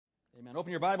Amen.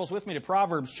 Open your Bibles with me to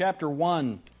Proverbs chapter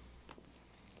 1.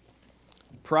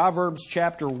 Proverbs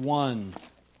chapter 1.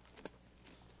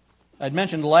 I'd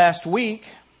mentioned last week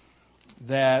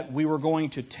that we were going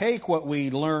to take what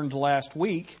we learned last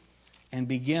week and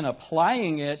begin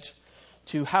applying it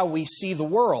to how we see the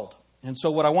world. And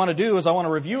so what I want to do is I want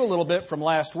to review a little bit from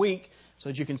last week so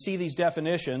that you can see these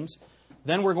definitions.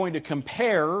 Then we're going to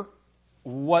compare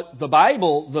what the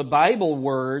Bible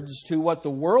words to what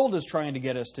the world is trying to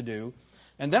get us to do.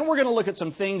 And then we're going to look at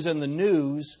some things in the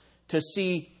news to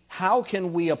see how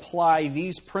can we apply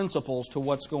these principles to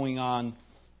what's going on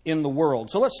in the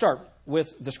world. So let's start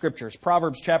with the Scriptures.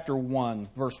 Proverbs chapter 1,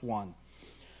 verse 1.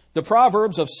 The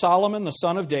Proverbs of Solomon, the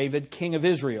son of David, king of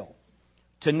Israel,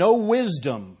 to know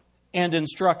wisdom and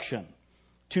instruction,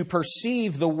 to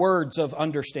perceive the words of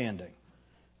understanding,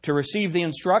 to receive the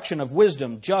instruction of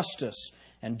wisdom, justice,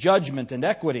 and judgment and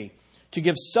equity, to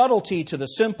give subtlety to the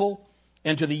simple,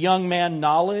 and to the young man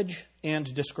knowledge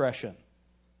and discretion.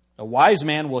 A wise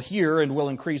man will hear and will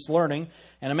increase learning,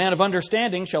 and a man of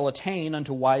understanding shall attain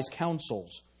unto wise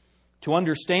counsels. To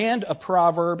understand a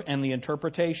proverb and the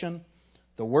interpretation,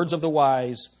 the words of the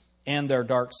wise and their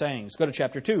dark sayings. Go to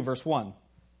chapter 2, verse 1.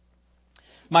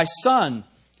 My son,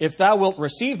 if thou wilt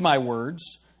receive my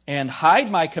words, and hide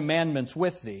my commandments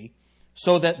with thee,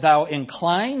 so that thou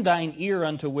incline thine ear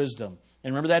unto wisdom.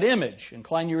 And remember that image,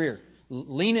 incline your ear.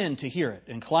 Lean in to hear it.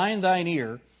 Incline thine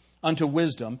ear unto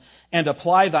wisdom, and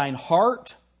apply thine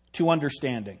heart to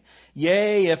understanding.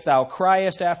 Yea, if thou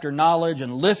criest after knowledge,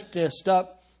 and liftest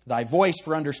up thy voice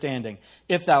for understanding,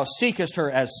 if thou seekest her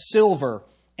as silver,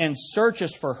 and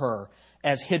searchest for her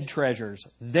as hid treasures,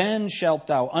 then shalt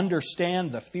thou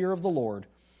understand the fear of the Lord,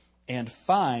 and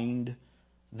find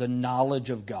the knowledge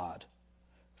of God.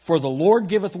 For the Lord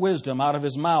giveth wisdom, out of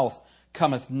his mouth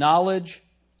cometh knowledge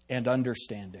and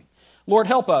understanding. Lord,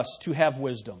 help us to have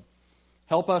wisdom.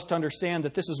 Help us to understand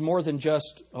that this is more than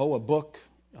just, a book,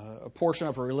 a portion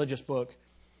of a religious book,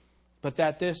 but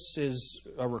that this is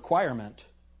a requirement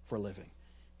for living.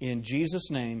 In Jesus'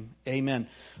 name, amen.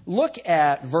 Look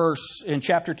at verse in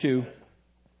chapter 2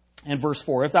 and verse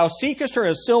 4. If thou seekest her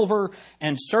as silver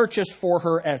and searchest for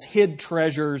her as hid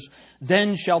treasures,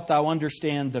 then shalt thou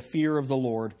understand the fear of the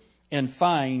Lord and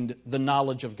find the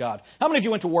knowledge of God. How many of you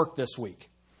went to work this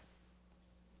week?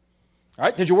 All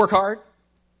right, did you work hard?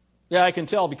 Yeah, I can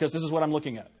tell because this is what I'm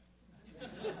looking at.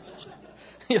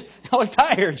 You look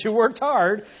tired. You worked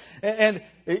hard. And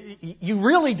you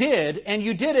really did. And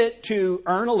you did it to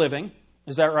earn a living.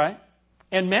 Is that right?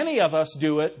 And many of us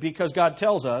do it because God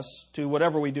tells us to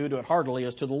whatever we do it heartily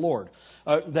as to the Lord.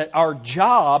 That our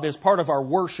job is part of our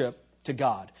worship to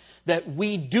God. That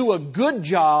we do a good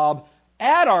job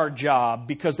at our job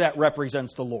because that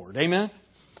represents the Lord. Amen?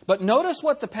 But notice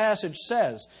what the passage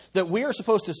says. That we are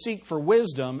supposed to seek for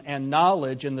wisdom and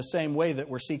knowledge in the same way that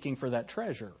we're seeking for that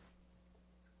treasure.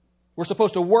 We're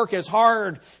supposed to work as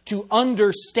hard to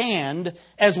understand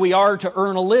as we are to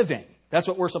earn a living. That's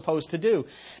what we're supposed to do.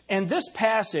 And this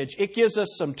passage, it gives us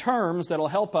some terms that will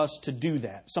help us to do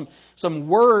that. Some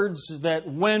words that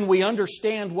when we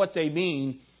understand what they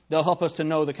mean, they'll help us to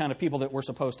know the kind of people that we're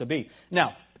supposed to be.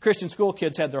 Now, the Christian school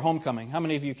kids had their homecoming. How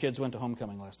many of you kids went to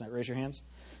homecoming last night? Raise your hands.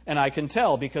 And I can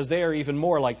tell because they are even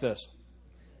more like this.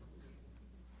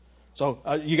 So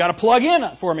you got to plug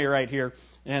in for me right here,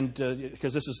 and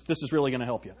because this is really going to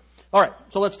help you. All right,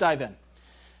 so let's dive in.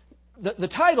 The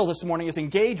title this morning is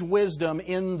Engage Wisdom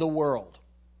in the World,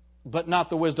 but not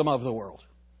the wisdom of the world.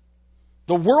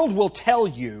 The world will tell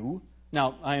you,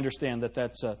 now I understand that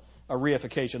that's a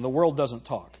reification. The world doesn't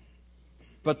talk.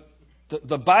 But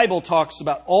the Bible talks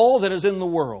about all that is in the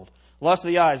world. Lust of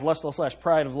the eyes, lust of the flesh,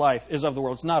 pride of life is of the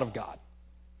world. It's not of God.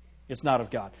 It's not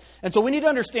of God. And so we need to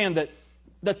understand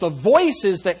that the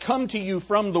voices that come to you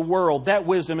from the world, that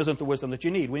wisdom isn't the wisdom that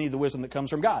you need. We need the wisdom that comes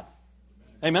from God.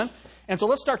 Amen? And so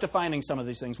let's start defining some of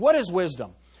these things. What is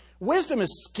wisdom? Wisdom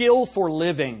is skill for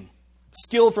living.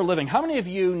 Skill for living. How many of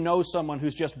you know someone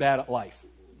who's just bad at life?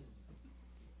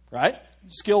 Right?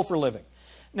 Skill for living.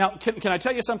 Now, can I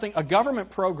tell you something? A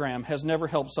government program has never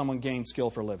helped someone gain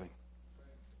skill for living.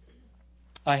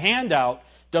 A handout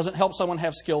doesn't help someone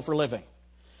have skill for living.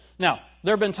 Now,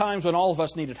 there have been times when all of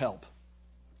us needed help.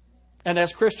 And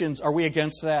as Christians, are we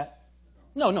against that?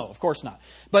 No, of course not.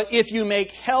 But if you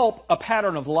make help a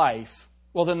pattern of life,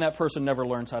 well, then that person never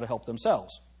learns how to help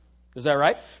themselves. Is that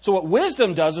right? So what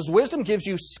wisdom does is wisdom gives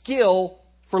you skill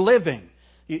for living.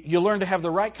 You learn to have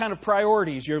the right kind of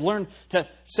priorities. You learn to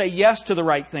say yes to the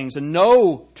right things and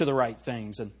no to the right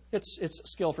things. And it's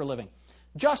skill for living.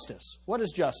 Justice. What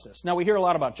is justice? Now, we hear a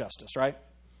lot about justice, right?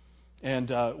 And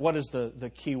what is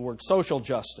the key word? Social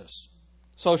justice.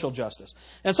 Social justice.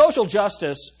 And social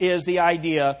justice is the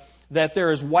idea that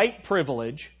there is white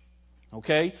privilege,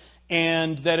 okay?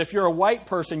 And that if you're a white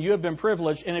person, you have been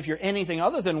privileged, and if you're anything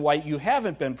other than white, you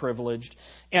haven't been privileged,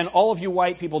 and all of you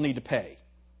white people need to pay.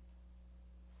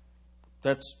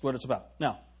 That's what it's about.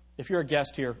 Now, if you're a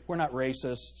guest here, we're not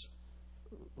racists.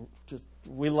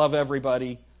 We love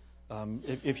everybody.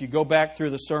 If you go back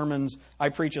through the sermons, I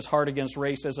preach as hard against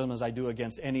racism as I do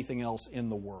against anything else in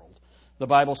the world. The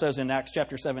Bible says in Acts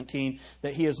chapter 17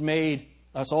 that He has made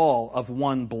us all of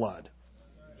one blood.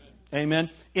 Amen.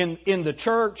 In the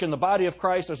church, in the body of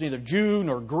Christ, there's neither Jew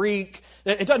nor Greek.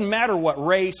 It doesn't matter what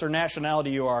race or nationality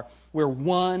you are. We're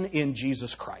one in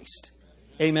Jesus Christ.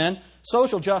 Amen.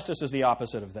 Social justice is the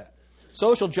opposite of that.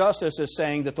 Social justice is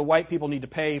saying that the white people need to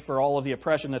pay for all of the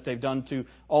oppression that they've done to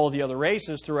all of the other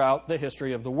races throughout the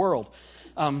history of the world.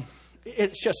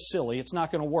 It's just silly. It's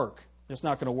not going to work. It's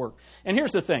not going to work. And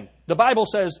here's the thing. The Bible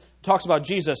talks about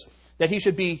Jesus, that He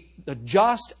should be the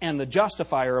just and the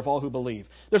justifier of all who believe.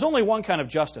 There's only one kind of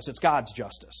justice. It's God's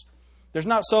justice. There's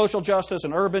not social justice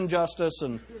and urban justice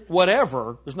and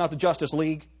whatever. There's not the Justice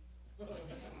League.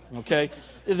 Okay?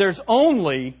 There's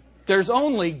only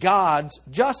God's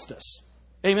justice.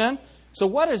 Amen? So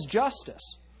what is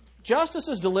justice? Justice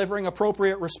is delivering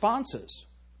appropriate responses.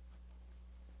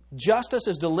 Justice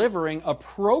is delivering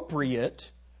appropriate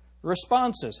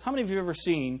responses. How many of you have ever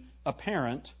seen a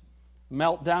parent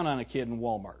melt down on a kid in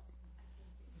Walmart?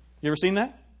 You ever seen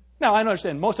that? Now, I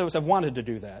understand most of us have wanted to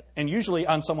do that, and usually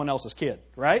on someone else's kid,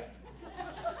 right?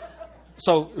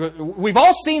 So we've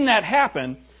all seen that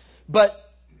happen,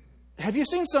 but have you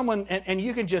seen someone, and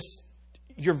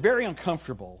you're very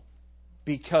uncomfortable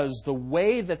because the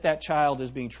way that child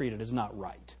is being treated is not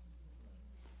right.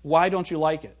 Why don't you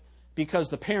like it? Because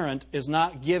the parent is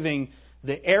not giving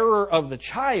the error of the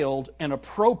child an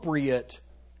appropriate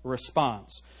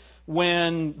response.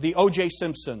 When the O.J.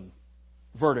 Simpson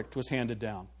verdict was handed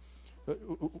down,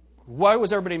 why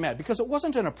was everybody mad? Because it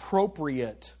wasn't an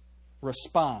appropriate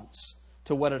response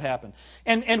to what had happened.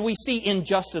 And we see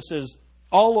injustices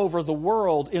all over the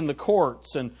world in the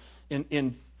courts and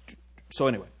so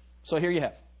anyway. So here you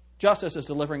have. Justice is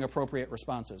delivering appropriate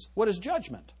responses. What is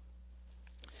judgment?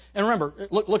 And remember,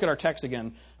 look at our text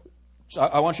again. So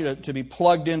I want you to be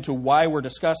plugged into why we're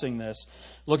discussing this.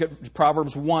 Look at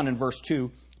Proverbs 1 and verse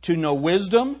 2. To know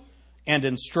wisdom and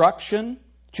instruction,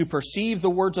 to perceive the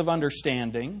words of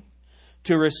understanding,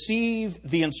 to receive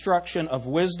the instruction of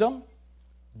wisdom,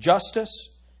 justice,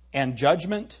 and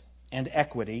judgment, and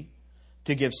equity,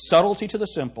 to give subtlety to the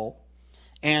simple,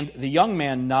 and the young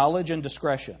man knowledge and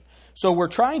discretion. So we're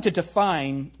trying to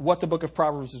define what the book of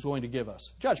Proverbs is going to give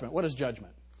us. Judgment. What is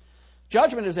judgment?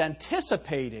 Judgment is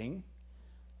anticipating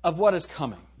of what is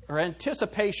coming, or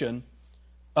anticipation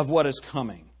of what is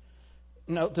coming.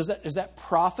 No, is that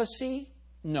prophecy?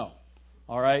 No.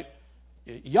 All right?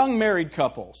 Young married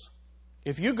couples,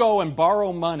 if you go and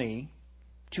borrow money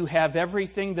to have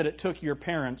everything that it took your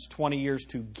parents 20 years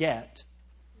to get,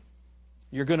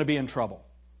 you're going to be in trouble.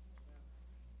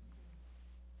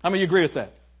 How many agree with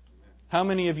that? How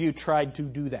many of you tried to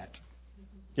do that?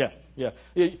 Yeah.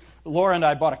 Laura and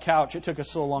I bought a couch. It took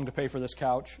us so long to pay for this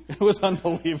couch. It was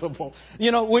unbelievable.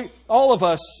 All of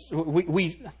us,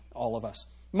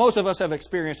 most of us have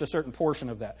experienced a certain portion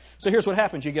of that. So here's what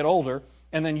happens. You get older,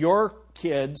 and then your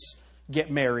kids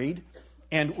get married,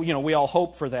 and we all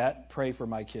hope for that. Pray for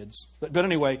my kids. But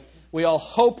anyway, we all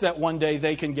hope that one day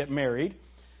they can get married.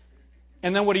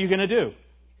 And then what are you going to do?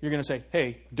 You're going to say,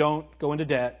 hey, don't go into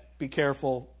debt. Be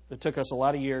careful. It took us a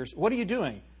lot of years. What are you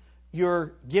doing?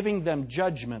 You're giving them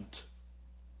judgment.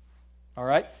 All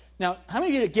right? Now, how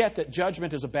many of you get that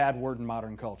judgment is a bad word in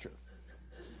modern culture?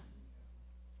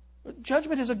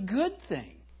 Judgment is a good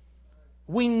thing.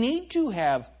 We need to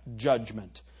have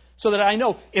judgment so that I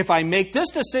know if I make this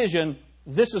decision,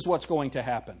 this is what's going to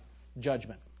happen.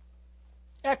 Judgment.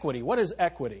 Equity. What is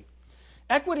equity?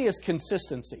 Equity is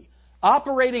consistency.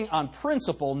 Operating on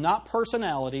principle, not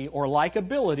personality or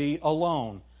likability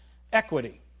alone.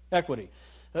 Equity.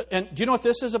 And do you know what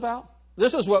this is about?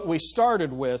 This is what we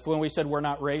started with when we said we're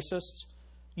not racists.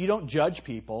 You don't judge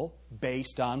people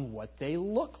based on what they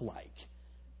look like.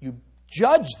 You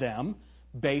judge them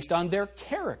based on their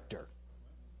character.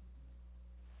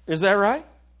 Is that right?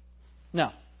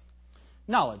 Now,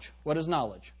 knowledge. What is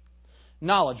knowledge?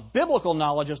 Knowledge. Biblical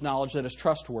knowledge is knowledge that is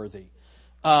trustworthy.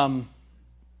 How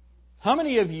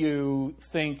many of you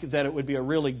think that it would be a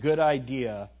really good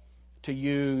idea to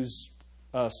use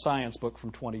a science book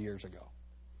from 20 years ago?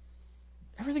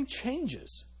 Everything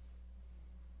changes.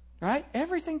 Right?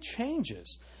 Everything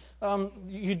changes.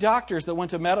 You doctors that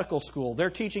went to medical school, they're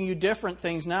teaching you different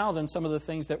things now than some of the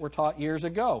things that were taught years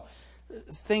ago.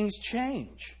 Things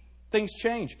change. Things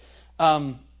change.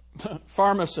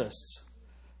 Pharmacists.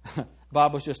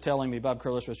 Bob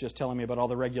Curlis was just telling me about all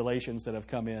the regulations that have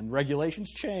come in.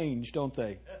 Regulations change, don't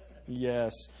they?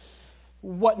 Yes.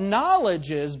 What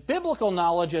knowledge is, biblical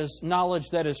knowledge is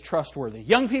knowledge that is trustworthy.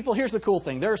 Young people, here's the cool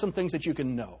thing. There are some things that you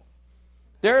can know.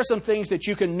 There are some things that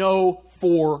you can know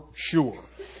for sure.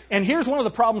 And here's one of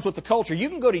the problems with the culture. You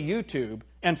can go to YouTube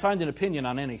and find an opinion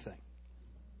on anything.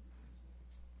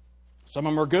 Some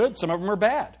of them are good, some of them are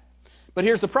bad. But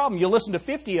here's the problem. You listen to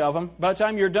 50 of them, by the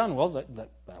time you're done, well,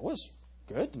 that was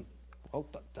good. And, well,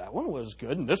 that one was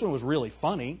good, and this one was really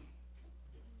funny.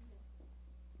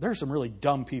 There are some really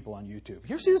dumb people on YouTube.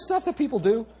 You ever see the stuff that people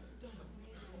do?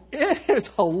 It is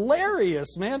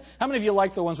hilarious, man. How many of you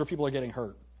like the ones where people are getting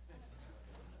hurt?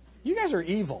 You guys are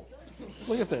evil.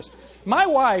 Look at this. My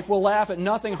wife will laugh at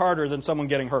nothing harder than someone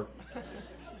getting hurt.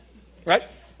 Right?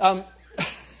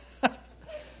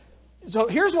 So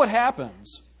here's what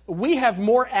happens. We have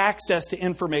more access to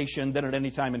information than at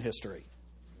any time in history.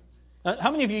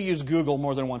 How many of you use Google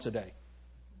more than once a day?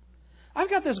 I've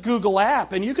got this Google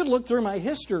app, and you could look through my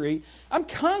history. I'm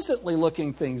constantly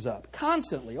looking things up.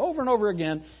 Constantly. Over and over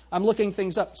again, I'm looking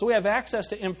things up. So we have access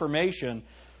to information.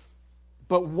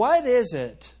 But what is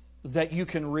it that you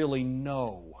can really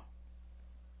know?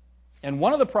 And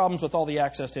one of the problems with all the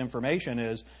access to information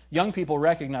is young people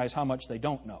recognize how much they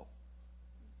don't know.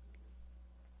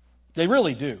 They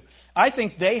really do. I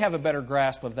think they have a better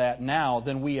grasp of that now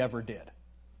than we ever did.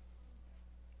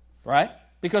 Right?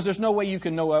 Because there's no way you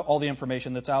can know all the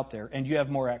information that's out there, and you have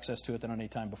more access to it than any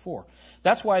time before.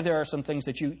 That's why there are some things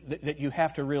that you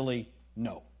have to really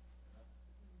know.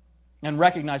 And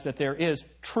recognize that there is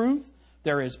truth,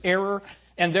 there is error,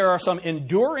 and there are some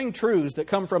enduring truths that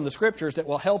come from the Scriptures that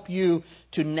will help you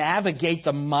to navigate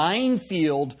the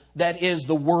minefield that is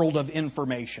the world of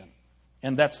information.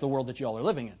 And that's the world that you all are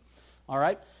living in. All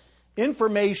right?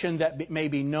 Information that may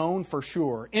be known for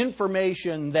sure.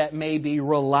 Information that may be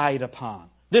relied upon.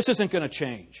 This isn't going to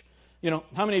change. You know,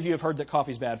 how many of you have heard that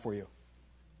coffee's bad for you?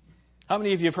 How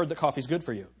many of you have heard that coffee's good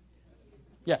for you?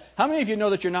 Yeah. How many of you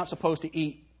know that you're not supposed to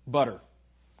eat butter?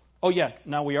 Oh, yeah,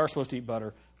 now we are supposed to eat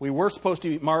butter. We were supposed to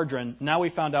eat margarine. Now we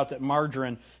found out that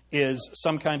margarine is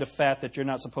some kind of fat that you're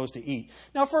not supposed to eat.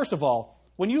 Now, first of all,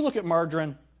 when you look at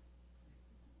margarine,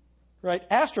 right,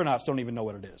 astronauts don't even know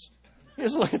what it is.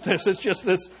 Just look at this. It's just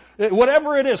this,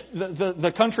 whatever it is,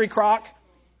 the country crock,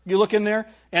 you look in there,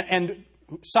 and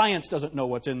science doesn't know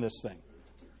what's in this thing.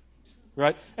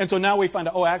 Right? And so now we find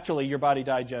out, actually, your body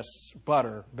digests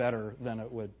butter better than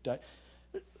it would.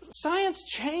 Science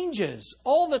changes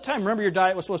all the time. Remember your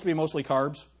diet was supposed to be mostly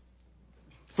carbs?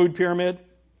 Food pyramid?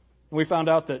 And we found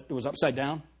out that it was upside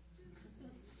down.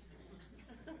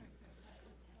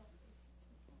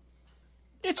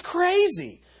 It's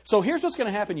crazy. So here's what's going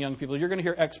to happen, young people. You're going to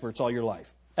hear experts all your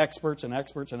life. Experts and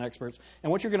experts and experts.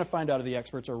 And what you're going to find out of the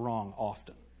experts are wrong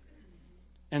often.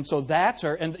 And so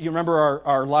and you remember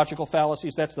our logical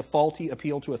fallacies? That's the faulty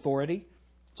appeal to authority.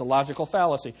 It's a logical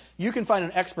fallacy. You can find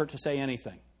an expert to say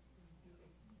anything.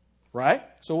 Right?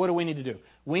 So what do we need to do?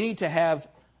 We need to have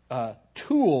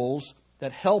tools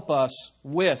that help us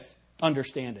with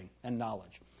understanding and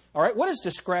knowledge. All right? What is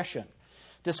discretion?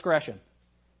 Discretion.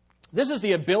 This is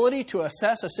the ability to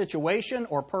assess a situation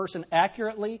or person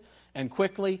accurately and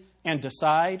quickly and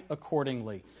decide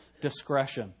accordingly.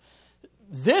 Discretion.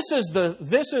 This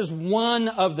is one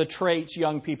of the traits,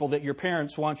 young people, that your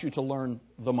parents want you to learn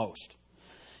the most.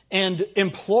 And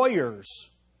employers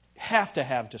have to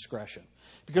have discretion.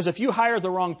 Because if you hire the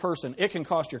wrong person, it can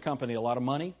cost your company a lot of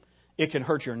money. It can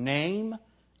hurt your name.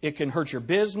 It can hurt your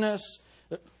business.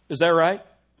 Is that right?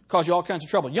 Cause you all kinds of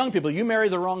trouble. Young people, you marry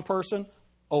the wrong person,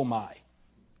 oh my.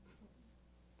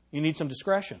 You need some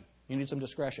discretion. You need some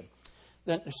discretion.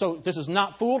 So this is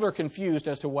not fooled or confused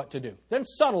as to what to do. Then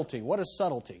subtlety. What is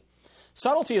subtlety?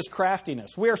 Subtlety is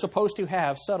craftiness. We are supposed to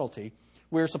have subtlety.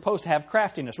 We are supposed to have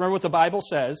craftiness. Remember what the Bible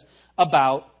says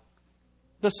about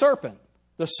the serpent.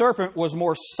 The serpent was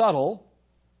more subtle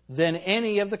than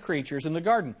any of the creatures in the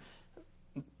garden.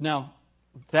 Now,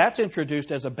 that's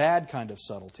introduced as a bad kind of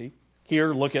subtlety.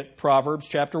 Here, look at Proverbs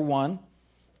chapter 1,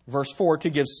 verse 4, to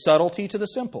give subtlety to the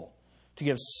simple. To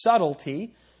give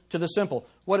subtlety to the simple.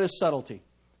 What is subtlety?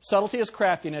 Subtlety is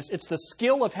craftiness. It's the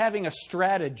skill of having a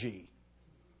strategy,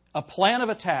 a plan of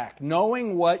attack,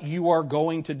 knowing what you are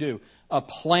going to do, a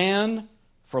plan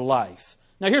for life.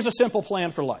 Now, here's a simple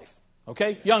plan for life.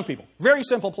 Okay? Young people, very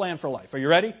simple plan for life. Are you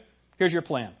ready? Here's your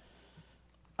plan.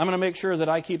 I'm going to make sure that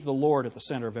I keep the Lord at the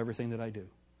center of everything that I do.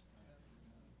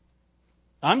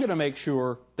 I'm going to make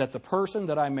sure that the person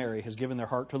that I marry has given their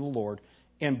heart to the Lord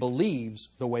and believes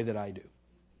the way that I do.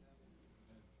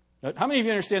 Now, how many of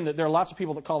you understand that there are lots of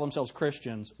people that call themselves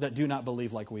Christians that do not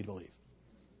believe like we believe?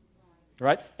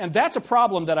 Right? And that's a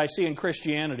problem that I see in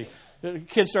Christianity. The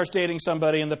kid starts dating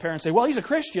somebody and the parents say, well, he's a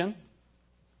Christian.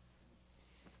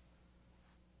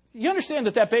 You understand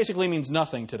that basically means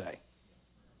nothing today.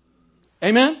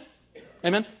 Amen?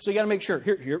 Amen? So you got to make sure.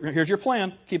 Here's your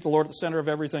plan. Keep the Lord at the center of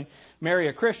everything. Marry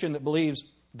a Christian that believes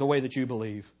the way that you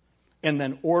believe. And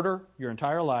then order your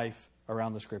entire life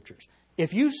around the Scriptures.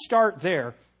 If you start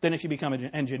there, then if you become an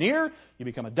engineer, you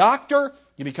become a doctor,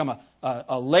 you become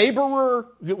a laborer,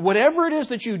 whatever it is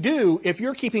that you do, if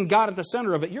you're keeping God at the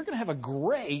center of it, you're going to have a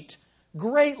great,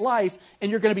 great life,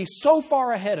 and you're going to be so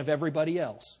far ahead of everybody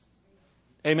else.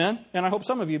 Amen? And I hope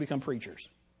some of you become preachers.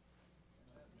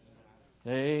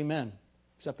 Amen.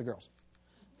 Except the girls.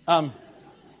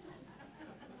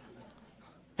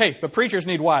 Hey, but preachers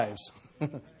need wives.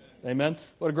 Amen?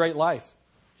 What a great life.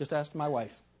 Just ask my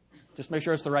wife. Just make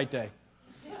sure it's the right day.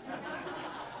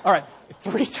 All right,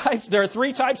 there are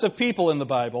three types of people in the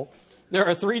Bible. There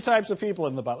are three types of people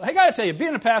in the Bible. I got to tell you,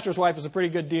 being a pastor's wife is a pretty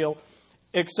good deal,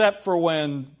 except for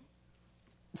when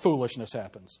foolishness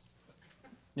happens.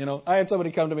 You know, I had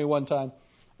somebody come to me one time,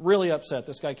 really upset.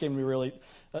 This guy came to me really...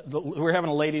 we were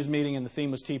having a ladies' meeting, and the theme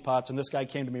was teapots, and this guy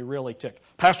came to me really ticked.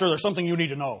 Pastor, there's something you need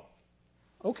to know.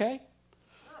 Okay.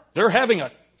 They're having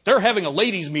a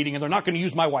ladies' meeting, and they're not going to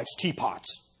use my wife's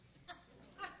teapots.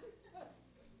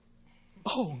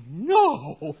 Oh,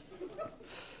 no.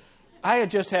 I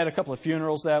had just had a couple of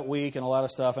funerals that week and a lot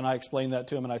of stuff, and I explained that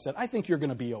to him, and I said, I think you're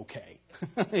going to be okay.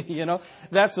 You know,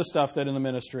 that's the stuff that in the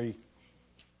ministry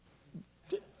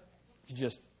you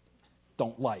just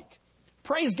don't like.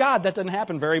 Praise God, that doesn't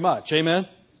happen very much. Amen?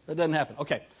 That doesn't happen.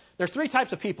 Okay, there's three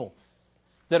types of people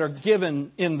that are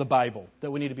given in the Bible that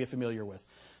we need to be familiar with.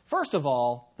 First of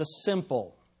all, the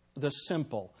simple. The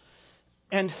simple.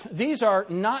 And these are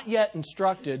not yet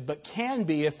instructed, but can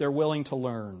be if they're willing to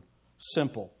learn.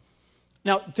 Simple.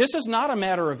 Now, this is not a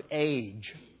matter of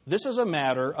age. This is a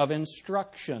matter of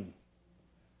instruction.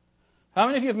 How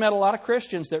many of you have met a lot of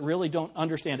Christians that really don't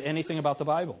understand anything about the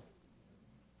Bible?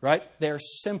 Right? They're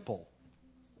simple.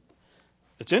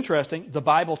 It's interesting. The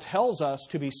Bible tells us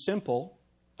to be simple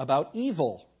about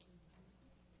evil.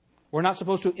 We're not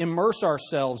supposed to immerse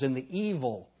ourselves in the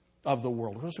evil of the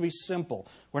world. We're supposed to be simple.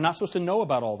 We're not supposed to know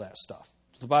about all that stuff.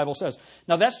 The Bible says.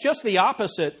 Now, that's just the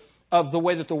opposite of the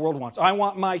way that the world wants. I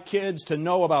want my kids to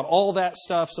know about all that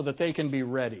stuff so that they can be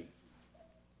ready.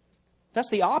 That's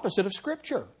the opposite of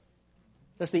Scripture.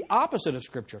 That's the opposite of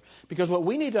Scripture. Because what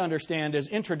we need to understand is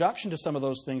introduction to some of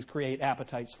those things create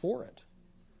appetites for it.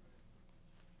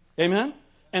 Amen?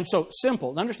 And so,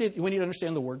 simple. We need to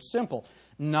understand the word simple.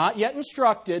 Not yet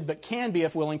instructed, but can be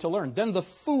if willing to learn. Then the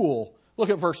fool. Look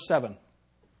at verse 7.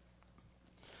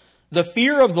 The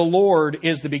fear of the Lord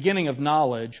is the beginning of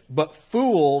knowledge, but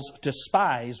fools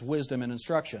despise wisdom and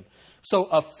instruction. So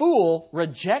a fool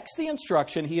rejects the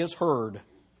instruction he has heard.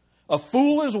 A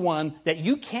fool is one that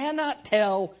you cannot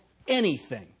tell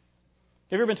anything. Have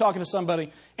you ever been talking to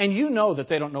somebody and you know that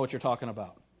they don't know what you're talking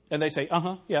about? And they say,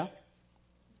 yeah.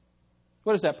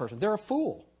 What is that person? They're a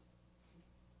fool.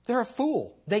 They're a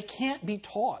fool. They can't be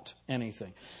taught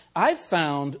anything. I've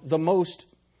found the most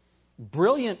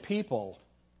brilliant people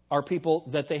are people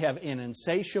that they have an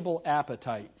insatiable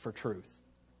appetite for truth,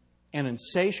 an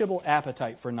insatiable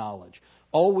appetite for knowledge,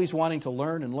 always wanting to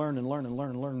learn and learn and learn and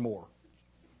learn and learn more.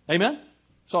 Amen?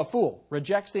 So a fool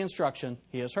rejects the instruction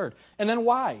he has heard. And then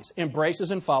wise, embraces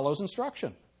and follows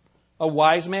instruction. A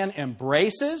wise man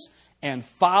embraces and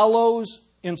follows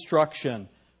instruction.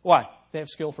 Why? They have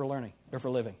skill for learning or for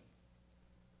living.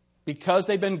 Because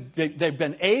they've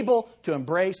been able to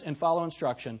embrace and follow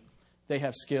instruction, they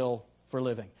have skill for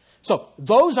living. So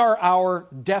those are our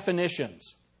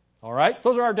definitions. All right?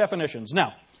 Those are our definitions.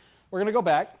 Now, we're going to go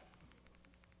back.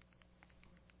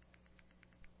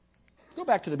 Go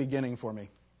back to the beginning for me,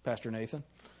 Pastor Nathan.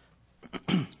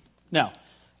 Now,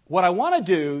 what I want to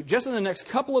do, just in the next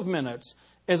couple of minutes,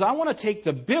 is I want to take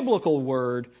the biblical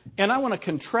word and I want to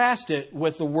contrast it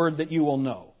with the word that you will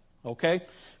know. Okay?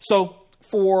 So,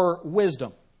 for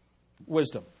wisdom.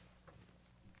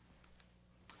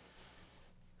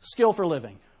 Skill for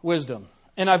living. Wisdom.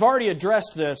 And I've already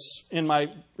addressed this in my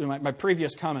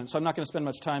previous comments, so I'm not going to spend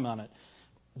much time on it.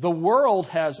 The world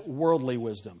has worldly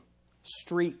wisdom.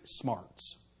 Street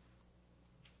smarts.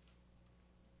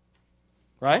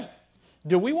 Right?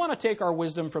 Do we want to take our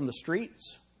wisdom from the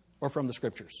streets or from the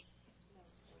Scriptures?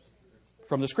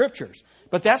 From the Scriptures.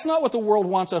 But that's not what the world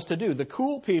wants us to do. The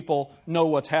cool people know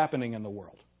what's happening in the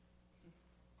world.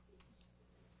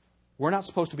 We're not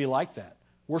supposed to be like that.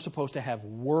 We're supposed to have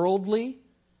we're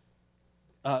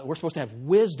supposed to have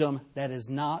wisdom that is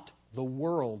not the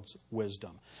world's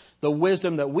wisdom. The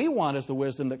wisdom that we want is the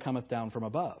wisdom that cometh down from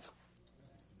above.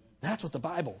 That's what the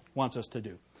Bible wants us to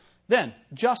do. Then,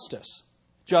 justice.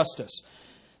 Justice.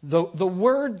 The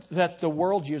word that the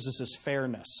world uses is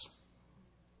fairness.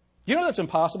 Do you know that's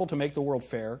impossible to make the world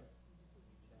fair?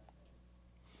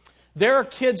 There are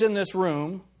kids in this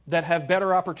room that have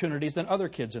better opportunities than other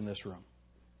kids in this room.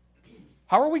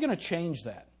 How are we going to change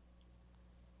that?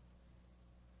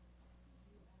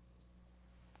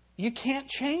 You can't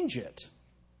change it.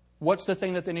 What's the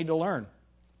thing that they need to learn?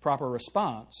 Proper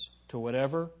response to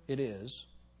whatever it is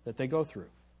that they go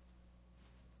through.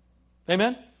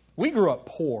 Amen? We grew up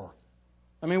poor.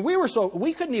 I mean,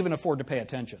 we couldn't even afford to pay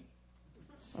attention.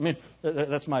 I mean,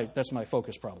 that's my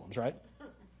focus problems, right?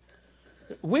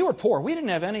 We were poor. We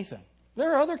didn't have anything.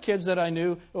 There are other kids that I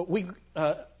knew.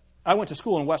 I went to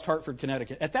school in West Hartford,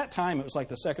 Connecticut. At that time, it was like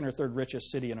the second or third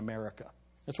richest city in America.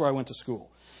 That's where I went to school.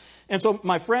 And so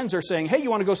my friends are saying, hey, you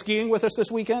want to go skiing with us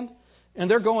this weekend? And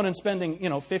they're going and spending,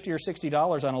 $50 or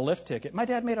 $60 on a lift ticket. My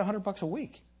dad made $100 a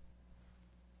week.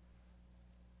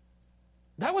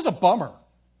 That was a bummer.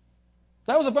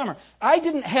 That was a bummer. I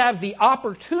didn't have the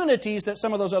opportunities that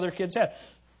some of those other kids had.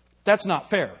 That's not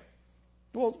fair.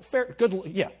 Well, fair, good,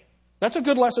 yeah. That's a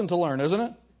good lesson to learn, isn't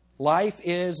it? Life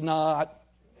is not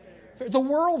fair. The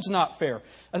world's not fair.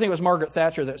 I think it was Margaret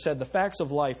Thatcher that said the facts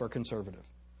of life are conservative.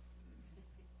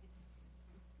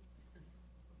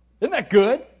 Isn't that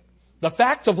good? The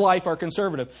facts of life are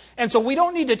conservative. And so we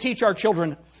don't need to teach our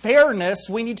children fairness.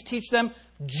 We need to teach them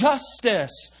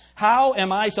justice. How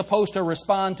am I supposed to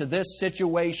respond to this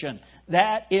situation?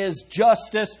 That is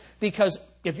justice, because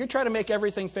if you try to make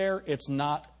everything fair, it's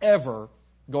not ever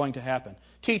going to happen.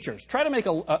 Teachers, try to make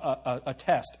a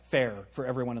test fair for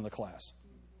everyone in the class.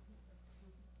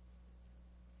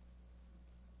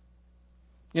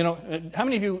 How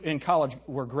many of you in college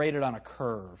were graded on a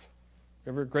curve?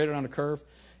 Ever graded on a curve?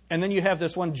 And then you have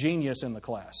this one genius in the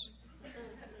class.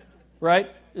 Right?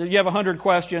 You have 100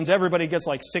 questions. Everybody gets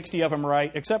like 60 of them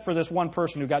right, except for this one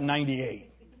person who got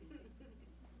 98.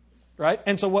 Right?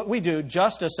 And so what we do,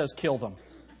 justice says kill them.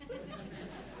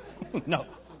 No.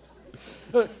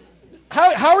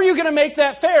 How are you going to make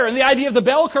that fair? And the idea of the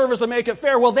bell curve is to make it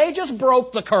fair. Well, they just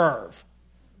broke the curve.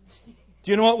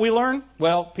 Do you know what we learn?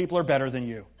 Well, people are better than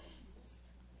you.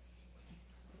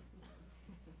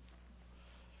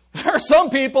 There are some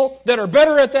people that are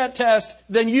better at that test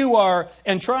than you are,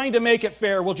 and trying to make it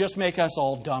fair will just make us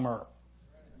all dumber.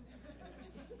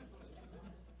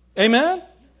 Amen?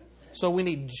 So we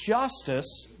need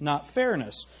justice, not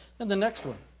fairness. And the next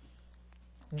one,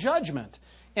 judgment.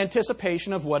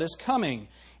 Anticipation of what is coming.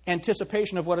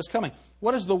 Anticipation of what is coming.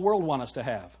 What does the world want us to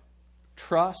have?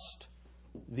 Trust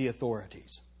the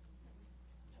authorities.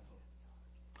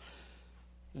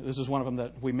 This is one of them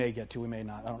that we may get to, we may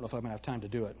not. I don't know if I'm going to have time to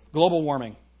do it. Global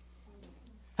warming.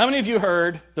 How many of you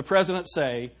heard the president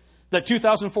say that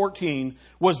 2014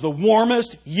 was the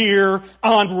warmest year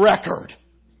on record?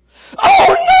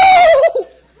 Oh no!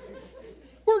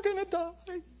 We're going to die.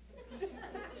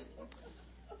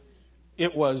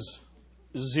 It was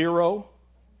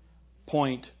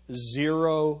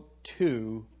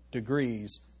 0.02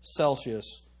 degrees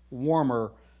Celsius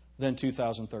warmer than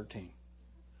 2013.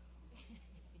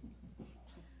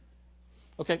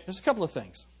 Okay, there's a couple of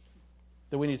things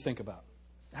that we need to think about.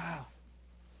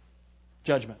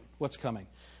 Judgment. What's coming?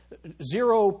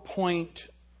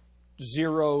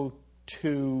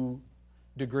 0.02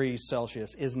 degrees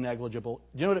Celsius is negligible.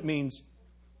 Do you know what it means?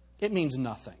 It means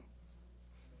nothing.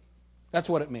 That's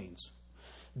what it means.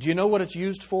 Do you know what it's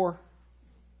used for?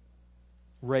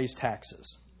 Raise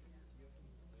taxes.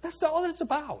 That's all that it's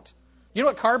about. You know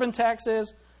what carbon tax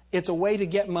is? It's a way to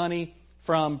get money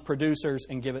from producers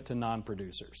and give it to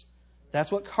non-producers.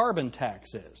 That's what carbon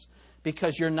tax is.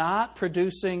 Because you're not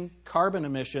producing carbon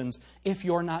emissions if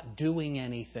you're not doing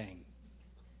anything.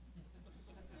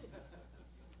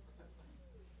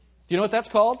 Do you know what that's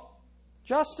called?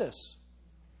 Justice.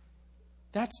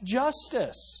 That's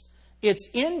justice. It's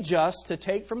unjust to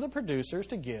take from the producers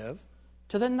to give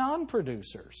to the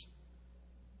non-producers.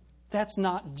 That's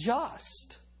not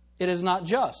just. It is not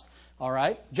just. All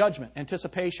right? Judgment,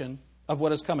 anticipation of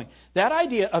what is coming. That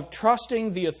idea of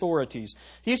trusting the authorities.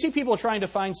 Do you see people trying to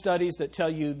find studies that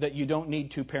tell you that you don't need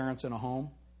two parents in a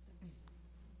home?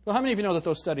 Well, how many of you know that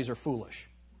those studies are foolish?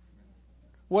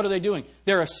 What are they doing?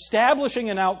 They're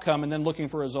establishing an outcome and then looking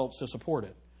for results to support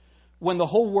it, when the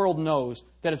whole world knows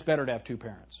that it's better to have two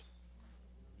parents.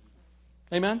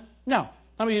 Amen? Now,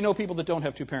 how many of you know people that don't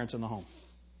have two parents in the home?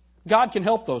 God can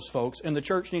help those folks, and the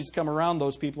church needs to come around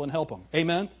those people and help them.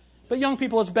 Amen? But young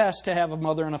people, it's best to have a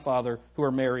mother and a father who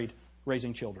are married,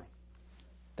 raising children.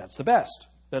 That's the best.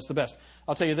 That's the best.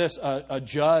 I'll tell you this, a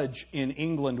judge in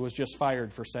England was just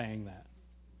fired for saying that.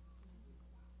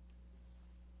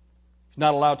 He's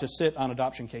not allowed to sit on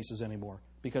adoption cases anymore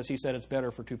because he said it's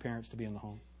better for two parents to be in the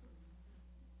home.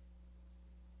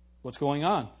 What's going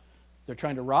on? They're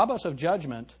trying to rob us of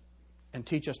judgment and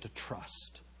teach us to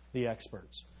trust the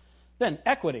experts. Then,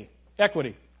 equity.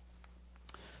 Equity.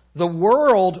 The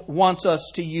world wants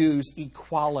us to use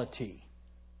equality.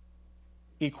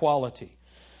 Equality.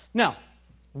 Now,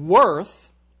 worth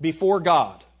before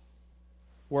God,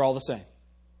 we're all the same.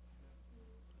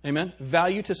 Amen?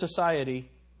 Value to society,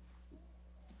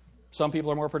 some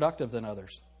people are more productive than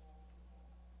others.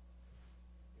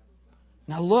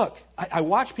 Now look, I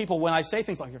watch people when I say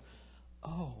things like,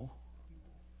 ooh.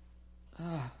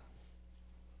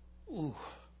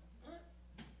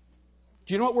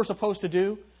 Do you know what we're supposed to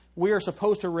do? We are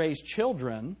supposed to raise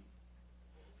children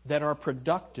that are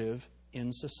productive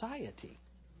in society.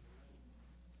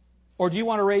 Or do you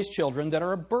want to raise children that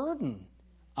are a burden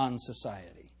on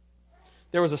society?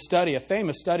 There was a study, a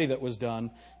famous study that was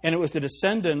done, and it was the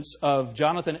descendants of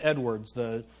Jonathan Edwards,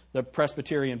 the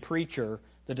Presbyterian preacher,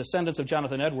 the descendants of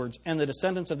Jonathan Edwards, and the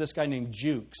descendants of this guy named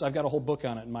Jukes. I've got a whole book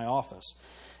on it in my office.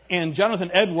 And Jonathan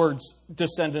Edwards'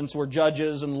 descendants were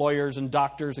judges and lawyers and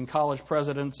doctors and college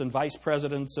presidents and vice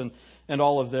presidents and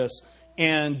all of this.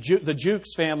 And the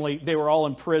Jukes family, they were all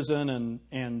in prison,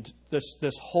 and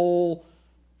this whole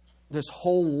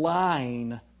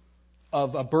line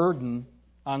of a burden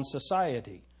on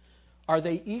society. Are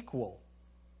they equal?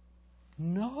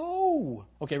 No.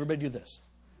 Okay, everybody do this.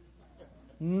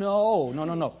 No.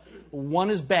 One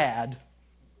is bad,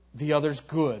 the other's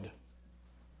good.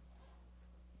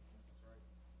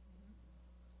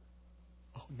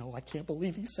 Oh no, I can't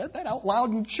believe he said that out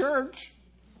loud in church.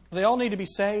 They all need to be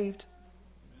saved.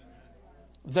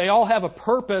 They all have a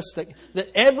purpose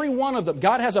that every one of them,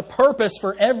 God has a purpose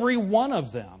for every one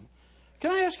of them.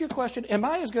 Can I ask you a question? Am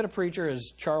I as good a preacher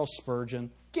as Charles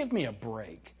Spurgeon? Give me a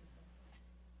break.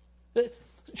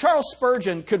 Charles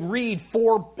Spurgeon could read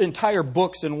 4 entire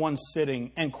books in one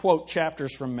sitting and quote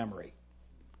chapters from memory.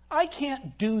 I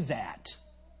can't do that.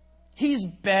 He's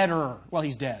better. Well,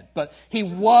 he's dead, but he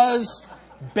was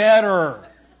better.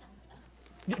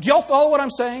 Do y'all follow what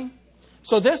I'm saying?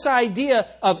 So this idea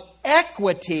of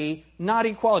equity, not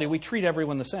equality. We treat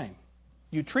everyone the same.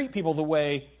 You treat people the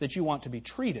way that you want to be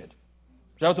treated.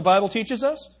 Is that what the Bible teaches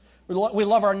us? We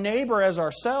love our neighbor as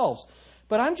ourselves.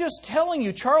 But I'm just telling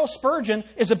you, Charles Spurgeon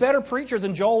is a better preacher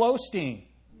than Joel Osteen,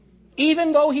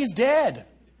 even though he's dead.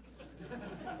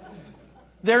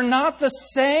 They're not the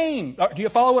same. Do you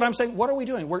follow what I'm saying? What are we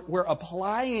doing? We're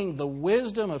applying the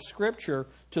wisdom of Scripture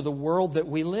to the world that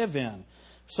we live in.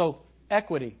 So,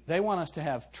 equity. They want us to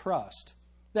have trust.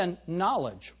 Then,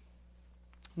 knowledge.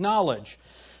 Knowledge.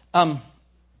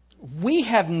 We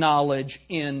have knowledge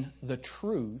in the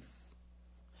truth.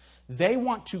 They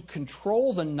want to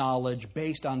control the knowledge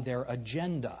based on their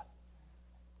agenda.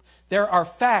 There are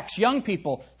facts, young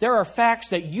people, there are facts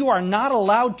that you are not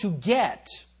allowed to get.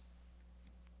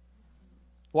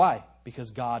 Why?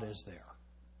 Because God is there.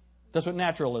 That's what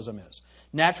naturalism is.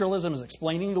 Naturalism is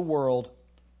explaining the world,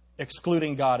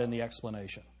 excluding God in the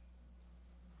explanation.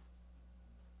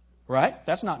 Right?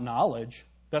 That's not knowledge.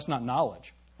 That's not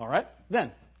knowledge. All right?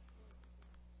 Then,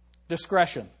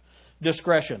 discretion.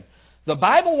 Discretion. The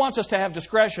Bible wants us to have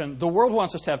discretion. The world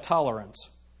wants us to have tolerance.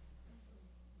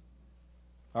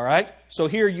 All right? So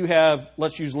here you have,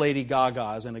 let's use Lady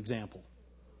Gaga as an example.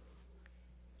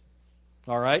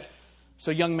 All right?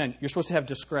 So young men, you're supposed to have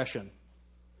discretion.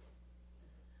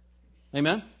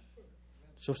 Amen?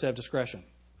 You're supposed to have discretion.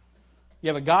 You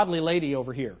have a godly lady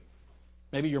over here.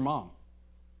 Maybe your mom.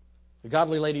 A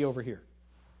godly lady over here.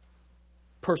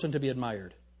 Person to be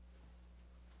admired.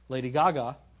 Lady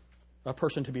Gaga, a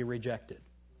person to be rejected.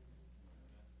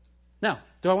 Now,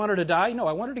 do I want her to die? No,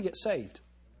 I want her to get saved.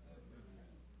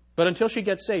 But until she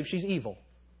gets saved, she's evil.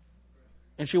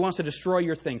 And she wants to destroy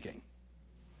your thinking.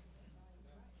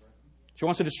 She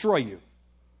wants to destroy you.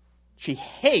 She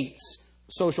hates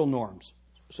social norms.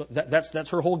 So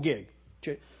that's her whole gig.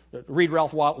 Read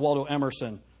Ralph Waldo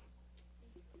Emerson.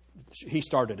 He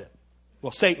started it.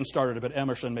 Well, Satan started it, but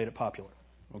Emerson made it popular.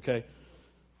 Okay?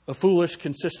 A foolish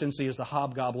consistency is the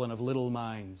hobgoblin of little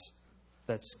minds.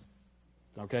 That's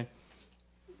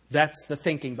the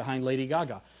thinking behind Lady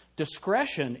Gaga.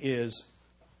 Discretion is,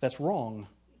 that's wrong.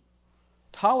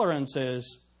 Tolerance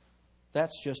is,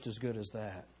 that's just as good as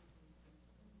that.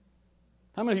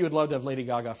 How many of you would love to have Lady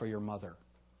Gaga for your mother?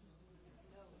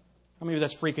 How many of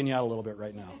that's freaking you out a little bit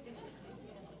right now?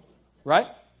 Right?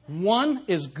 One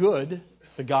is good,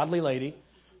 the godly lady.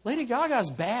 Lady Gaga's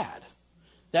bad.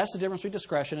 That's the difference between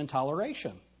discretion and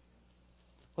toleration.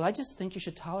 Well, I just think you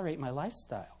should tolerate my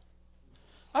lifestyle.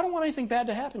 I don't want anything bad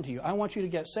to happen to you. I want you to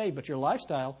get saved, but your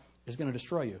lifestyle is going to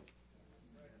destroy you.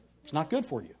 It's not good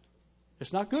for you.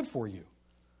 It's not good for you.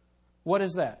 What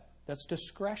is that? That's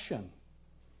discretion.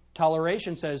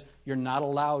 Toleration says you're not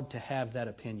allowed to have that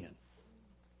opinion.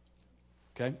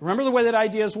 Okay? Remember the way that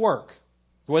ideas work,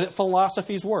 the way that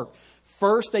philosophies work.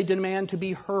 First, they demand to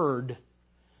be heard.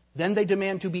 Then they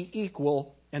demand to be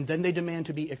equal. And then they demand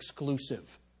to be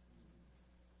exclusive.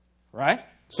 Right?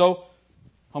 So,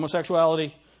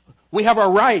 homosexuality, we have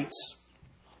our rights.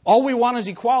 All we want is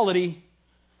equality.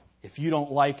 If you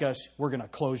don't like us, we're going to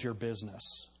close your business.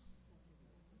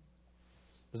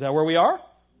 Is that where we are?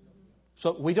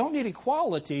 So we don't need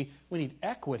equality, we need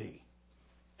equity.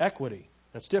 Equity,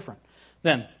 that's different.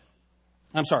 Then,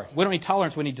 we don't need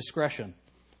tolerance, we need discretion.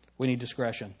 We need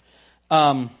discretion.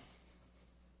 All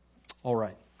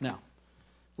right, now,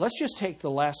 let's just take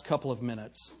the last couple of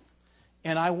minutes,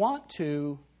 and I want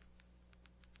to...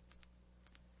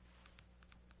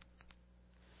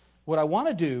 What I want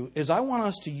to do is I want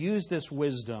us to use this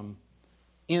wisdom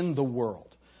in the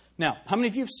world. Now, how many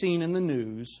of you have seen in the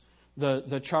news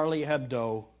the Charlie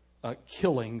Hebdo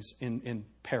killings in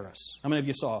Paris? How many of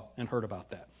you saw and heard about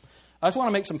that? I just want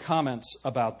to make some comments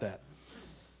about that.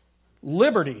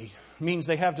 Liberty means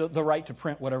they have the right to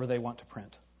print whatever they want to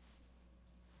print.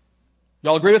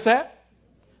 Y'all agree with that?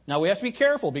 Now, we have to be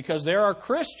careful because there are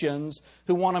Christians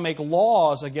who want to make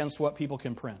laws against what people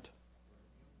can print.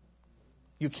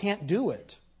 You can't do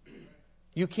it.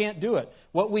 You can't do it.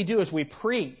 What we do is we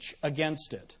preach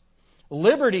against it.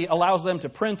 Liberty allows them to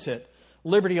print it.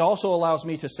 Liberty also allows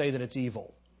me to say that it's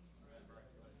evil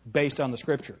based on the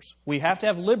Scriptures. We have to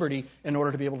have liberty in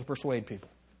order to be able to persuade people.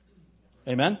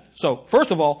 Amen? So, first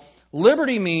of all,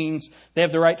 liberty means they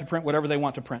have the right to print whatever they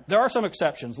want to print. There are some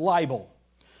exceptions. Libel.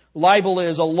 Libel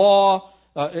is a law.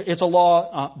 It's a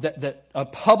law that a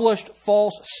published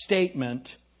false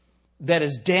statement that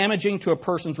is damaging to a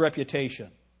person's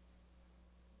reputation.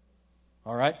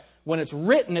 All right? When it's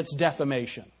written, it's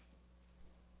defamation.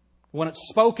 When it's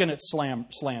spoken, it's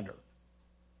slander.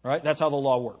 All right? That's how the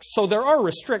law works. So there are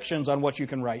restrictions on what you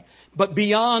can write. But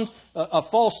beyond a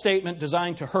false statement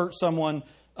designed to hurt someone,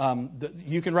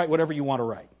 you can write whatever you want to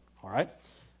write. All right?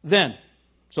 Then,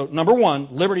 so number one,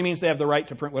 liberty means they have the right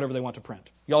to print whatever they want to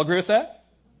print. Y'all agree with that?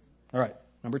 All right.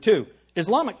 Number two,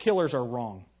 Islamic killers are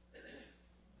wrong.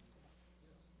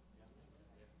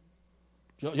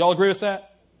 Y'all agree with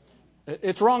that?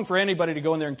 It's wrong for anybody to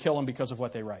go in there and kill them because of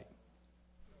what they write.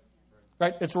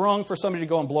 Right? It's wrong for somebody to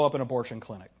go and blow up an abortion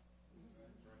clinic.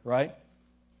 Right?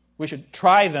 We should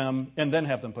try them and then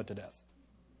have them put to death.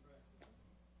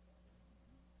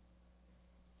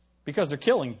 Because they're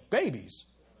killing babies.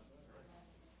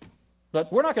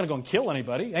 But we're not going to go and kill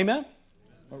anybody. Amen?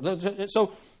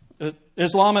 So,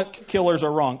 Islamic killers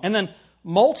are wrong. And then,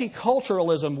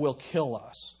 multiculturalism will kill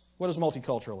us. What is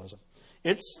multiculturalism?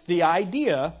 It's the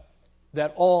idea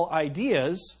that all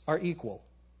ideas are equal.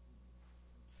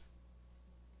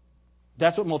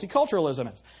 That's what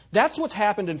multiculturalism is. That's what's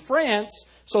happened in France.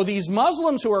 So these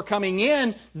Muslims who are coming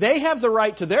in, they have the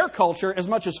right to their culture as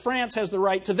much as France has the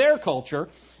right to their culture.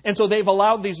 And so they've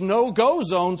allowed these no-go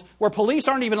zones where police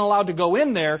aren't even allowed to go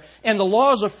in there, and the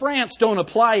laws of France don't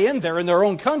apply in there in their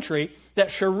own country, that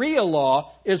Sharia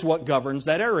law is what governs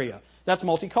that area. That's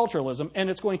multiculturalism, and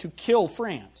it's going to kill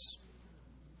France.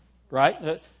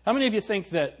 Right? How many of you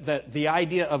think that the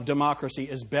idea of democracy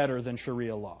is better than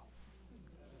Sharia law?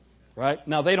 Right?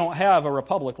 Now, they don't have a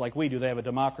republic like we do. They have a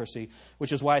democracy,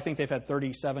 which is why I think they've had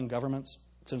 37 governments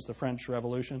since the French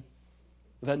Revolution.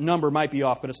 That number might be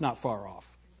off, but it's not far off.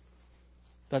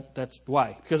 That's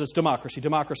why. Because it's democracy.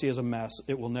 Democracy is a mess.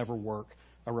 It will never work.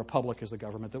 A republic is the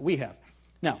government that we have.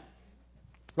 Now,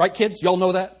 right, kids? Y'all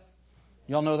know that?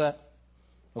 Y'all know that?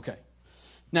 Okay.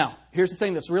 Now, here's the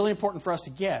thing that's really important for us to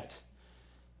get.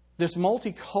 This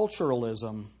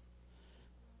multiculturalism,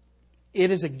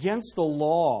 it is against the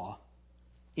law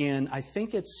in, I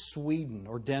think it's Sweden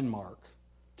or Denmark,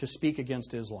 to speak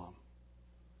against Islam.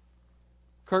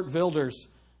 Kurt Wilders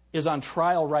is on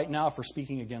trial right now for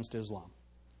speaking against Islam,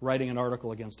 writing an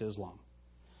article against Islam.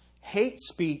 Hate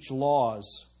speech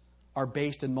laws are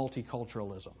based in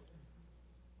multiculturalism.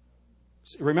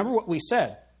 Remember what we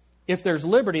said. If there's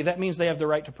liberty, that means they have the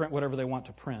right to print whatever they want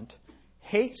to print.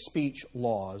 Hate speech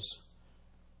laws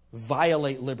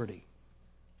violate liberty.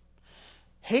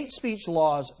 Hate speech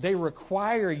laws, they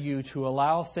require you to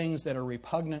allow things that are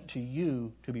repugnant to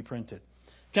you to be printed.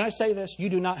 Can I say this? You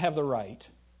do not have the right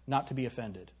not to be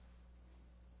offended.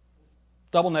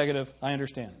 Double negative, I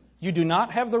understand. You do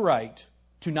not have the right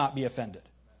to not be offended.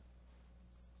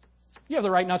 You have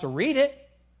the right not to read it.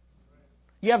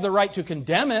 You have the right to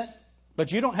condemn it,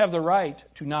 but you don't have the right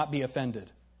to not be offended.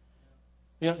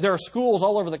 You know, there are schools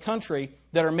all over the country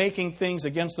that are making things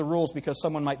against the rules because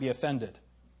someone might be offended.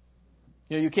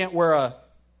 You know, you can't wear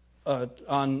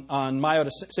on Mayo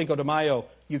de Cinco de Mayo,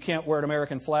 you can't wear an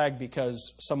American flag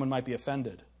because someone might be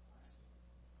offended.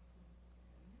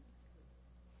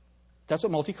 That's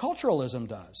what multiculturalism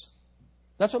does.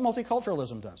 That's what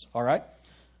multiculturalism does. All right?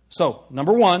 So,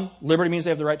 number one, liberty means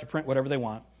they have the right to print whatever they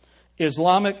want.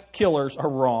 Islamic killers are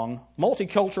wrong.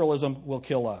 Multiculturalism will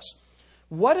kill us.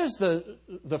 What is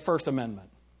the First Amendment?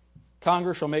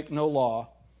 Congress shall make no law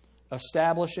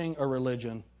establishing a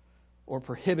religion or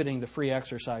prohibiting the free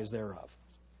exercise thereof.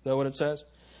 Is that what it says?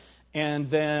 And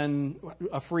then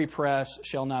a free press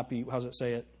shall not be, how does it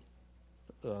say it?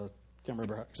 Can't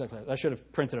remember exactly. I should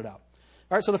have printed it out.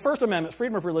 All right, so the First Amendment,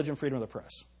 freedom of religion, freedom of the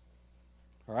press.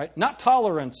 All right? Not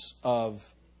tolerance of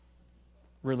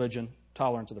religion,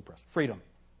 tolerance of the press. Freedom.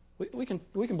 We can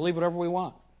believe whatever we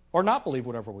want or not believe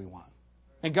whatever we want.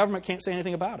 And government can't say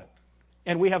anything about it.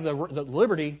 And we have the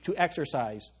liberty to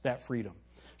exercise that freedom.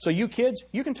 So you kids,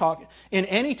 you can talk in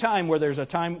any time where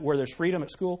there's freedom at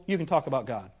school, you can talk about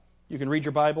God. You can read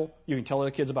your Bible. You can tell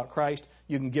other kids about Christ.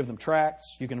 You can give them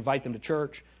tracts. You can invite them to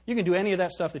church. You can do any of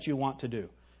that stuff that you want to do.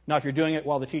 Now, if you're doing it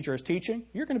while the teacher is teaching,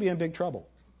 you're going to be in big trouble.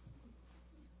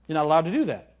 You're not allowed to do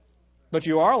that. But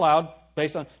you are allowed,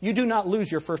 you do not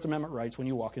lose your First Amendment rights when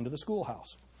you walk into the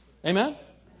schoolhouse. Amen?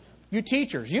 You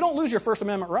teachers, you don't lose your First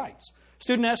Amendment rights.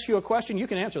 Student asks you a question, you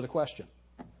can answer the question.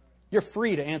 You're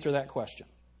free to answer that question.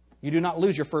 You do not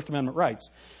lose your First Amendment rights.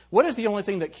 What is the only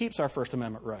thing that keeps our First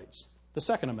Amendment rights? The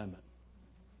Second Amendment.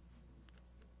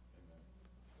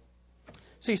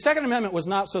 See, Second Amendment was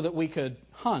not so that we could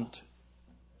hunt.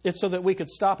 It's so that we could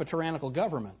stop a tyrannical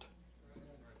government.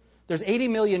 There's 80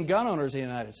 million gun owners in the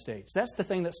United States. That's the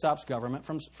thing that stops government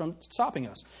from stopping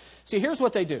us. See, here's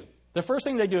what they do. The first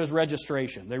thing they do is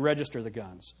registration. They register the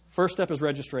guns. First step is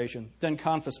registration, then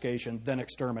confiscation, then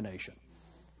extermination.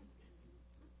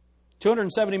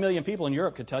 270 million people in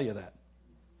Europe could tell you that.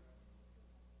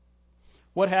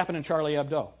 What happened in Charlie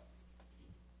Hebdo?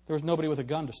 There was nobody with a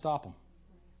gun to stop them.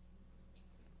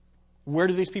 Where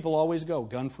do these people always go?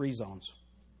 Gun-free zones.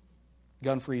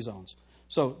 Gun-free zones.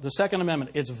 So the Second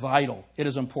Amendment, it's vital. It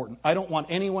is important. I don't want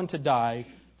anyone to die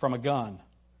from a gun.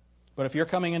 But if you're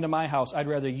coming into my house, I'd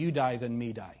rather you die than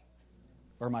me die.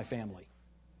 Or my family.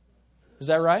 Is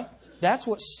that right? That's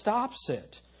what stops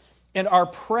it. And our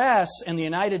press and the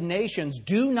United Nations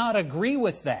do not agree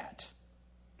with that.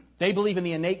 They believe in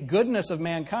the innate goodness of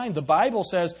mankind. The Bible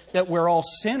says that we're all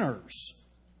sinners.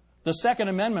 The Second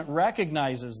Amendment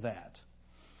recognizes that.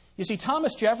 You see,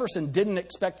 Thomas Jefferson didn't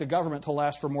expect the government to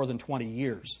last for more than 20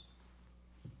 years.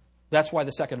 That's why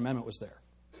the Second Amendment was there.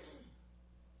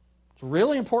 It's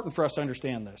really important for us to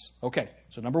understand this. Okay,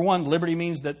 so number one, liberty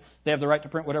means that they have the right to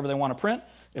print whatever they want to print.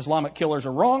 Islamic killers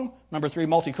are wrong. Number three,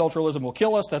 multiculturalism will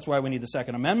kill us. That's why we need the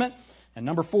Second Amendment. And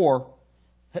number four,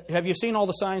 have you seen all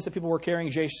the signs that people were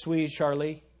carrying? Je suis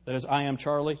Charlie. That is, I am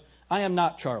Charlie. I am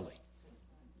not Charlie.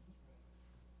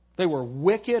 They were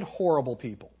wicked, horrible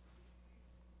people.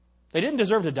 They didn't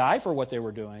deserve to die for what they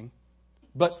were doing,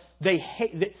 but they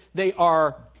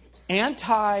are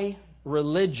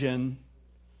anti-religion,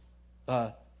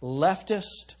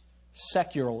 leftist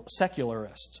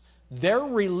secularists. Their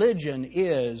religion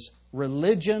is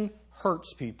religion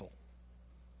hurts people.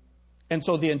 And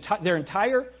so their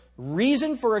entire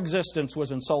reason for existence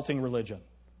was insulting religion,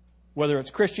 whether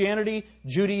it's Christianity,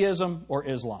 Judaism, or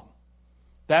Islam.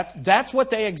 That's what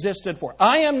they existed for.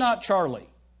 I am not Charlie.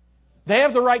 They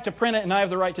have the right to print it, and I have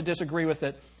the right to disagree with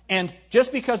it. And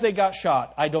just because they got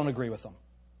shot, I don't agree with them.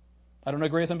 I don't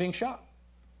agree with them being shot.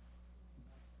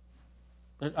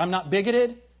 I'm not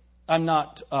bigoted. I'm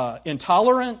not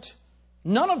intolerant.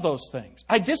 None of those things.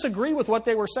 I disagree with what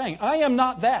they were saying. I am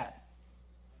not that.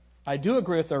 I do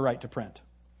agree with their right to print.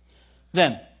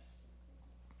 Then,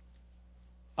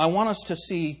 I want us to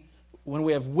see when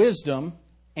we have wisdom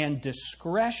and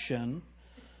discretion,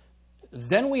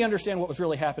 then we understand what was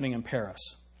really happening in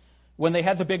Paris. When they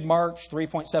had the big march,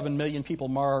 3.7 million people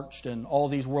marched, and all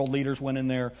these world leaders went in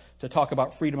there to talk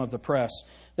about freedom of the press.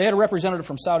 They had a representative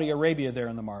from Saudi Arabia there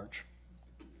in the march.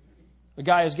 The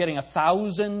guy is getting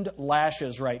 1,000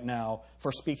 lashes right now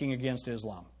for speaking against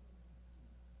Islam.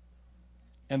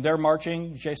 And they're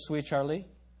marching, Je suis Charlie.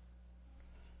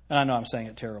 And I know I'm saying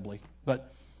it terribly.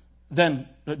 But then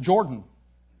Jordan,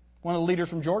 one of the leaders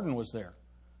from Jordan was there.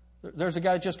 There's a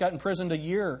guy that just got imprisoned a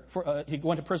year. He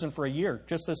went to prison for a year,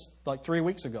 just 3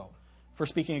 weeks ago, for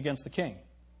speaking against the king.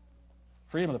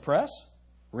 Freedom of the press?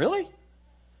 Really?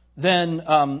 Then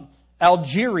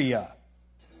Algeria.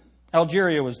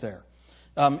 Algeria was there.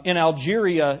 In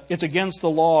Algeria, it's against the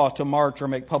law to march or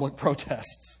make public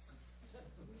protests.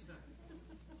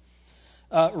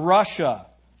 Russia.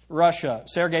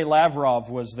 Sergei Lavrov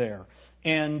was there.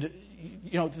 And,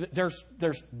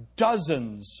 there's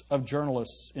dozens of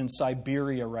journalists in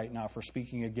Siberia right now for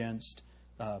speaking against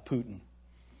Putin.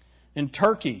 In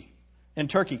Turkey,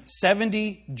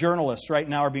 70 journalists right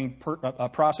now are being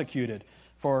prosecuted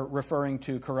for referring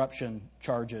to corruption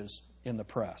charges in the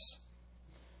press.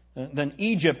 Then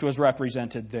Egypt was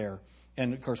represented there.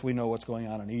 And, of course, we know what's going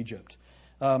on in Egypt.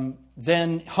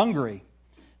 Then Hungary.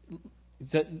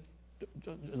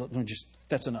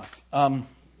 That's enough.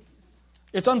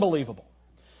 It's unbelievable.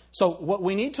 So what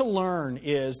we need to learn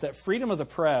is that freedom of the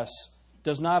press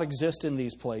does not exist in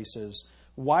these places.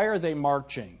 Why are they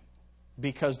marching?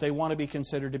 Because they want to be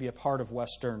considered to be a part of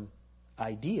Western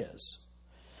ideas.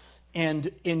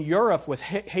 And in Europe, with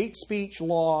hate speech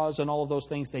laws and all of those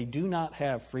things, they do not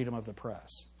have freedom of the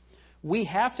press. We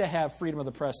have to have freedom of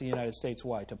the press in the United States.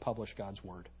 Why? To publish God's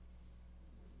Word.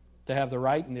 To have the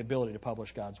right and the ability to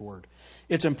publish God's Word.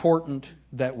 It's important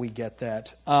that we get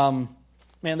that.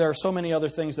 There are so many other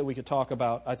things that we could talk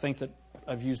about. I think that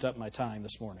I've used up my time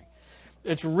this morning.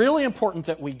 It's really important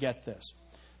that we get this.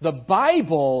 The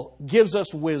Bible gives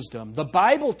us wisdom. The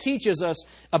Bible teaches us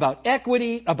about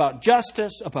equity, about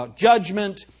justice, about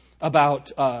judgment,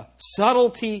 about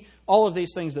subtlety, all of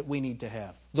these things that we need to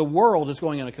have. The world is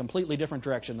going in a completely different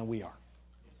direction than we are.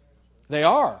 They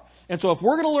are. And so if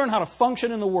we're going to learn how to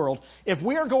function in the world, if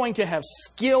we are going to have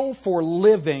skill for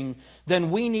living,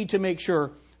 then we need to make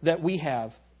sure that we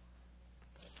have,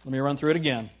 let me run through it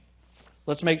again.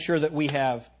 Let's make sure that we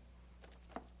have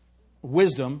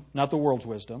wisdom, not the world's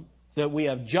wisdom, that we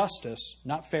have justice,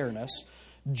 not fairness,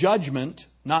 judgment,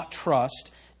 not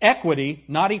trust, equity,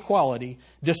 not equality,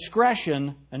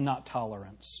 discretion, and not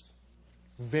tolerance.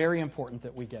 Very important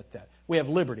that we get that. We have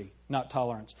liberty, not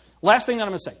tolerance. Last thing that I'm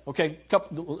going to say, okay?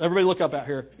 Everybody look up out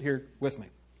here with me.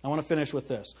 I want to finish with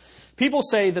this. People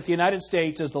say that the United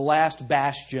States is the last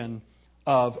bastion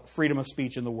of freedom of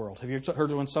speech in the world. Have you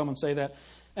heard when someone say that?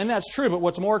 And that's true, but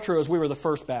what's more true is we were the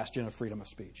first bastion of freedom of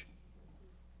speech.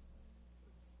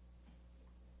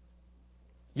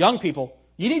 Young people,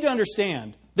 you need to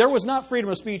understand, there was not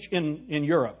freedom of speech in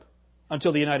Europe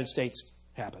until the United States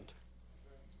happened.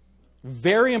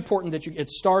 Very important that it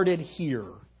started here.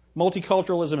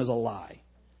 Multiculturalism is a lie.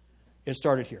 It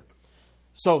started here.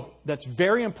 So that's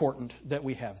very important that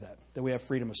we have that we have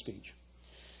freedom of speech.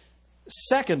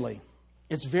 Secondly,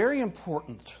 it's very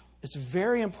important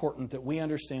that we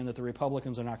understand that the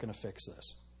Republicans are not going to fix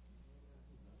this.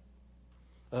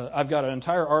 I've got an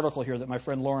entire article here that my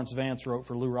friend Lawrence Vance wrote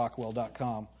for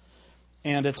LouRockwell.com.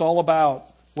 And it's all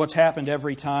about what's happened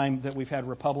every time that we've had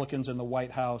Republicans in the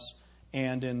White House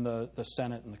and in the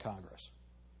Senate and the Congress.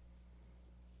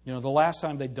 The last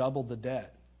time they doubled the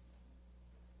debt.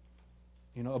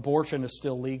 Abortion is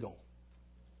still legal.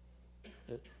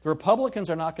 The Republicans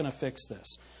are not going to fix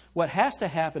this. What has to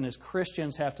happen is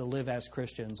Christians have to live as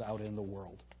Christians out in the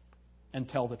world and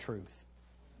tell the truth.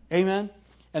 Amen?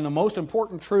 And the most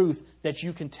important truth that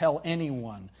you can tell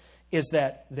anyone is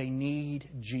that they need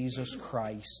Jesus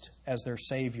Christ as their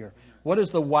Savior. What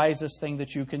is the wisest thing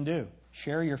that you can do?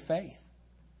 Share your faith.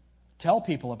 Tell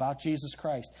people about Jesus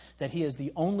Christ, that He is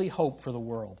the only hope for the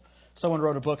world. Someone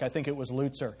wrote a book, I think it was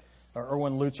Lutzer, or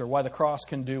Erwin Lutzer, Why the Cross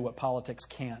Can Do What Politics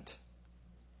Can't.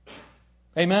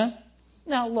 Amen?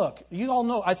 Now look, you all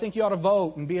know, I think you ought to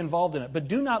vote and be involved in it, but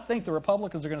do not think the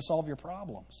Republicans are going to solve your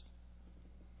problems.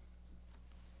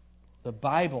 The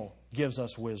Bible gives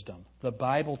us wisdom. The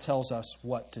Bible tells us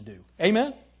what to do.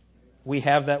 Amen? We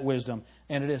have that wisdom,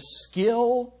 and it is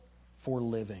skill for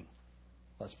living.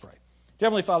 Let's pray. Dear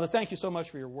Heavenly Father, thank you so much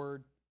for your word.